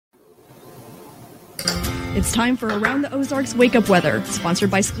It's time for Around the Ozarks Wake Up Weather, sponsored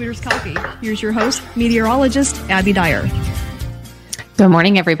by Scooters Coffee. Here's your host, meteorologist Abby Dyer. Good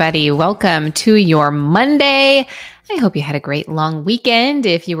morning, everybody. Welcome to your Monday. I hope you had a great long weekend.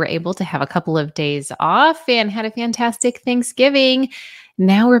 If you were able to have a couple of days off and had a fantastic Thanksgiving,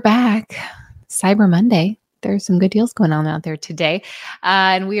 now we're back. Cyber Monday. There's some good deals going on out there today.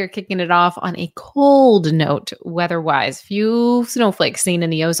 And we are kicking it off on a cold note weather-wise. Few snowflakes seen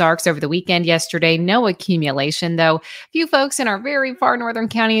in the Ozarks over the weekend yesterday. No accumulation, though. Few folks in our very far northern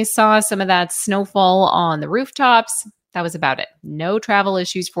counties saw some of that snowfall on the rooftops. That was about it. No travel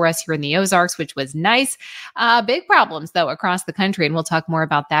issues for us here in the Ozarks, which was nice. Big problems, though, across the country, and we'll talk more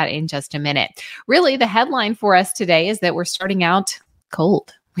about that in just a minute. Really, the headline for us today is that we're starting out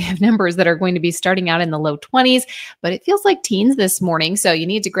cold. We have numbers that are going to be starting out in the low 20s, but it feels like teens this morning. So you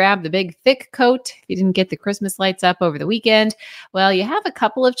need to grab the big thick coat. If you didn't get the Christmas lights up over the weekend, well, you have a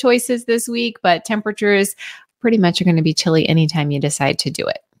couple of choices this week, but temperatures pretty much are going to be chilly anytime you decide to do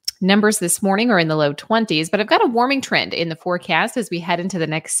it. Numbers this morning are in the low 20s, but I've got a warming trend in the forecast as we head into the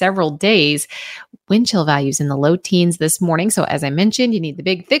next several days. Wind chill values in the low teens this morning. So as I mentioned, you need the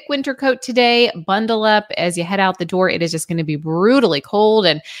big thick winter coat today. Bundle up as you head out the door. It is just going to be brutally cold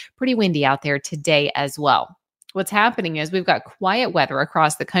and pretty windy out there today as well. What's happening is we've got quiet weather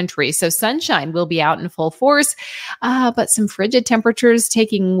across the country. So sunshine will be out in full force, but some frigid temperatures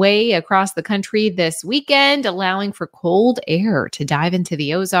taking way across the country this weekend, allowing for cold air to dive into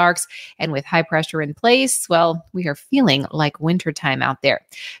the Ozarks. And with high pressure in place, well, we are feeling like wintertime out there.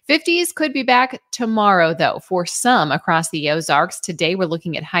 50s could be back tomorrow, though, for some across the Ozarks. Today, we're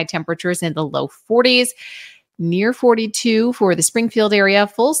looking at high temperatures in the low 40s. Near 42 for the Springfield area,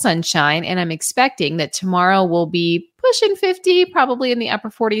 full sunshine. And I'm expecting that tomorrow will be pushing 50, probably in the upper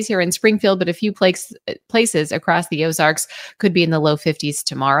 40s here in Springfield, but a few places across the Ozarks could be in the low 50s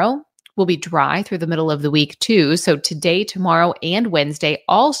tomorrow. Will be dry through the middle of the week too. So today, tomorrow, and Wednesday,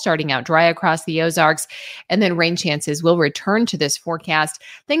 all starting out dry across the Ozarks. And then rain chances will return to this forecast.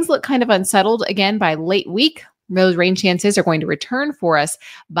 Things look kind of unsettled again by late week. Those rain chances are going to return for us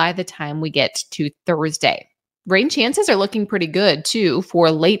by the time we get to Thursday. Rain chances are looking pretty good, too,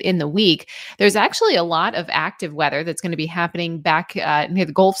 for late in the week. There's actually a lot of active weather that's going to be happening back near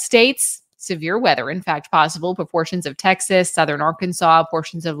the Gulf states. Severe weather, in fact, possible for portions of Texas, southern Arkansas,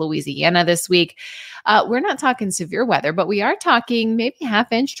 portions of Louisiana this week. We're not talking severe weather, but we are talking maybe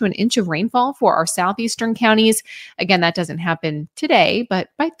half inch to an inch of rainfall for our southeastern counties. Again, that doesn't happen today, but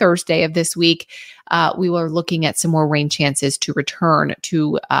by Thursday of this week, we were looking at some more rain chances to return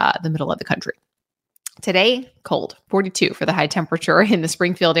to the middle of the country. Today, cold, 42 for the high temperature in the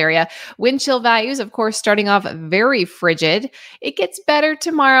Springfield area. Wind chill values, of course, starting off very frigid. It gets better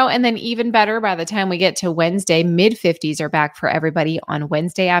tomorrow and then even better by the time we get to Wednesday. Mid-50s are back for everybody on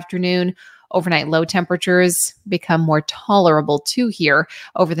Wednesday afternoon. Overnight low temperatures become more tolerable too here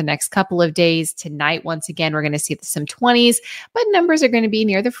over the next couple of days. Tonight, once again, we're going to see some 20s, but numbers are going to be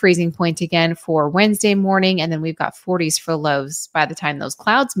near the freezing point again for Wednesday morning. And then we've got 40s for lows by the time those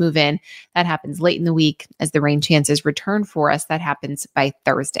clouds move in. That happens late in the week as the rain chances return for us. That happens by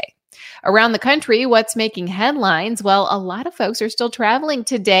Thursday. Around the country, what's making headlines? Well, a lot of folks are still traveling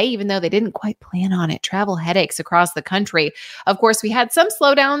today, even though they didn't quite plan on it. Travel headaches across the country. Of course, we had some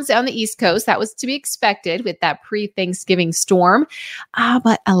slowdowns on the East Coast. That was to be expected with that pre-Thanksgiving storm,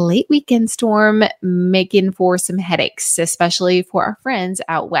 but a late weekend storm making for some headaches, especially for our friends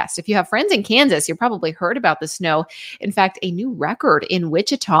out west. If you have friends in Kansas, you probably heard about the snow. In fact, a new record in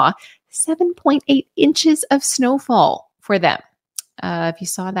Wichita, 7.8 inches of snowfall for them. If you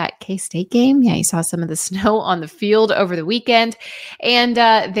saw that K-State game, you saw some of the snow on the field over the weekend. And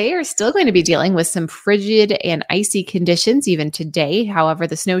they are still going to be dealing with some frigid and icy conditions even today. However,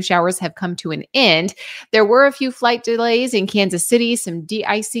 the snow showers have come to an end. There were a few flight delays in Kansas City, some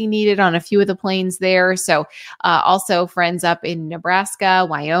de-icing needed on a few of the planes there. So also friends up in Nebraska,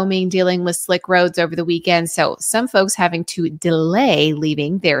 Wyoming dealing with slick roads over the weekend. So some folks having to delay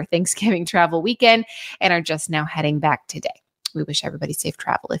leaving their Thanksgiving travel weekend and are just now heading back today. We wish everybody safe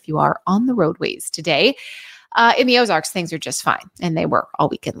travel if you are on the roadways today. In the Ozarks, things are just fine, and they were all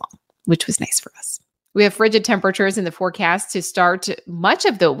weekend long, which was nice for us. We have frigid temperatures in the forecast to start much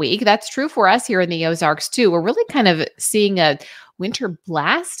of the week. That's true for us here in the Ozarks, too. We're really kind of seeing a winter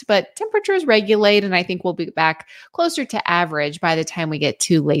blast, but temperatures regulate, and I think we'll be back closer to average by the time we get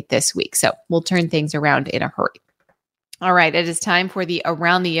too late this week. So we'll turn things around in a hurry. All right, it is time for the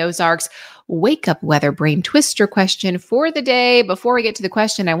Around the Ozarks Wake Up Weather Brain Twister question for the day. Before we get to the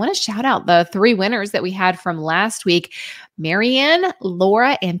question, I want to shout out the 3 winners that we had from last week. Marianne,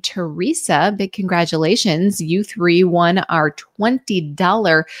 Laura, and Teresa, big congratulations. You three won our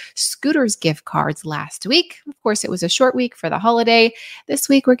 $20 Scooters gift cards last week. Of course, it was a short week for the holiday. This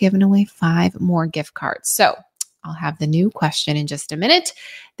week, we're giving away 5 more gift cards. So I'll have the new question in just a minute.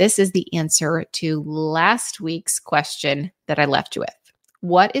 This is the answer to last week's question that I left you with.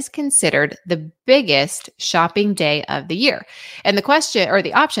 What is considered the biggest shopping day of the year? And the question or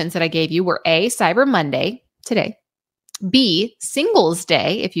the options that I gave you were A, Cyber Monday, today. B, Singles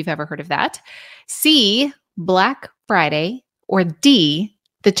Day, if you've ever heard of that. C, Black Friday. Or D,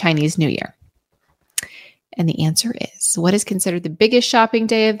 the Chinese New Year. And the answer is, what is considered the biggest shopping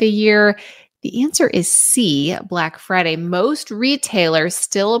day of the year? The answer is C, Black Friday. Most retailers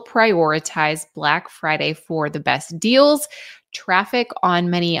still prioritize Black Friday for the best deals. Traffic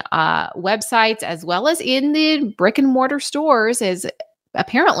on many websites, as well as in the brick and mortar stores, is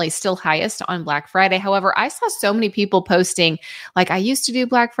apparently still highest on Black Friday. However, I saw so many people posting, like, I used to do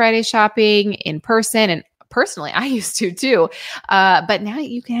Black Friday shopping in person, and personally, I used to too. But now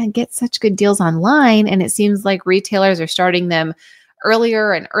you can get such good deals online, and it seems like retailers are starting them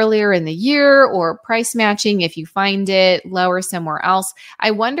earlier and earlier in the year, or price matching if you find it lower somewhere else.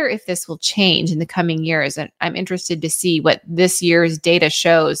 I wonder if this will change in the coming years. And I'm interested to see what this year's data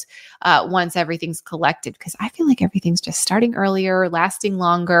shows once everything's collected, because I feel like everything's just starting earlier, lasting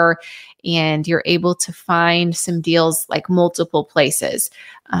longer, and you're able to find some deals like multiple places.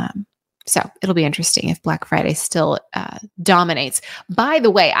 So it'll be interesting if Black Friday still dominates. By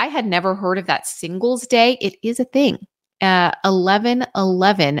the way, I had never heard of that Singles Day. It is a thing.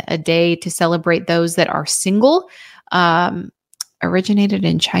 11/11, a day to celebrate those that are single. Originated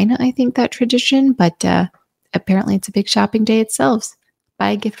in China, I think, that tradition, but apparently it's a big shopping day itself.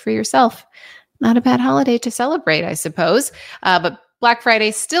 Buy a gift for yourself. Not a bad holiday to celebrate, I suppose. But Black Friday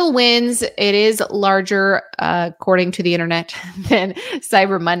still wins. It is larger, according to the internet, than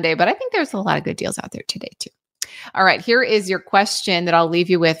Cyber Monday, but I think there's a lot of good deals out there today too. All right, here is your question that I'll leave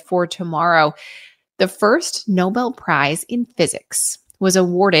you with for tomorrow. The first Nobel Prize in Physics was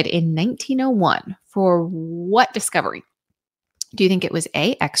awarded in 1901 for what discovery? Do you think it was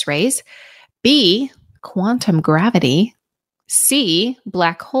A, X-rays, B, quantum gravity, C,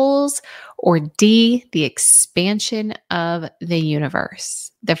 black holes, or D, the expansion of the universe?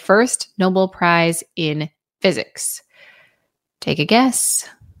 The first Nobel Prize in Physics. Take a guess.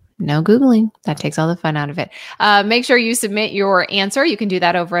 No Googling. That takes all the fun out of it. Make sure you submit your answer. You can do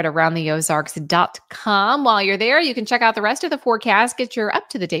that over at aroundtheozarks.com. While you're there, you can check out the rest of the forecast, get your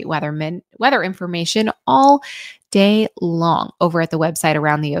up-to-the-date weather information all day long over at the website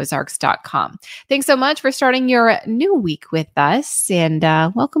aroundtheozarks.com. Thanks so much for starting your new week with us, and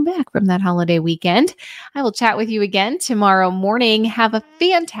welcome back from that holiday weekend. I will chat with you again tomorrow morning. Have a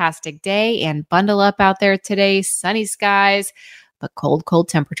fantastic day and bundle up out there today. Sunny skies, but cold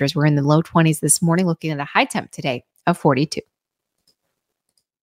temperatures. We're in the low 20s this morning, looking at a high temp today of 42.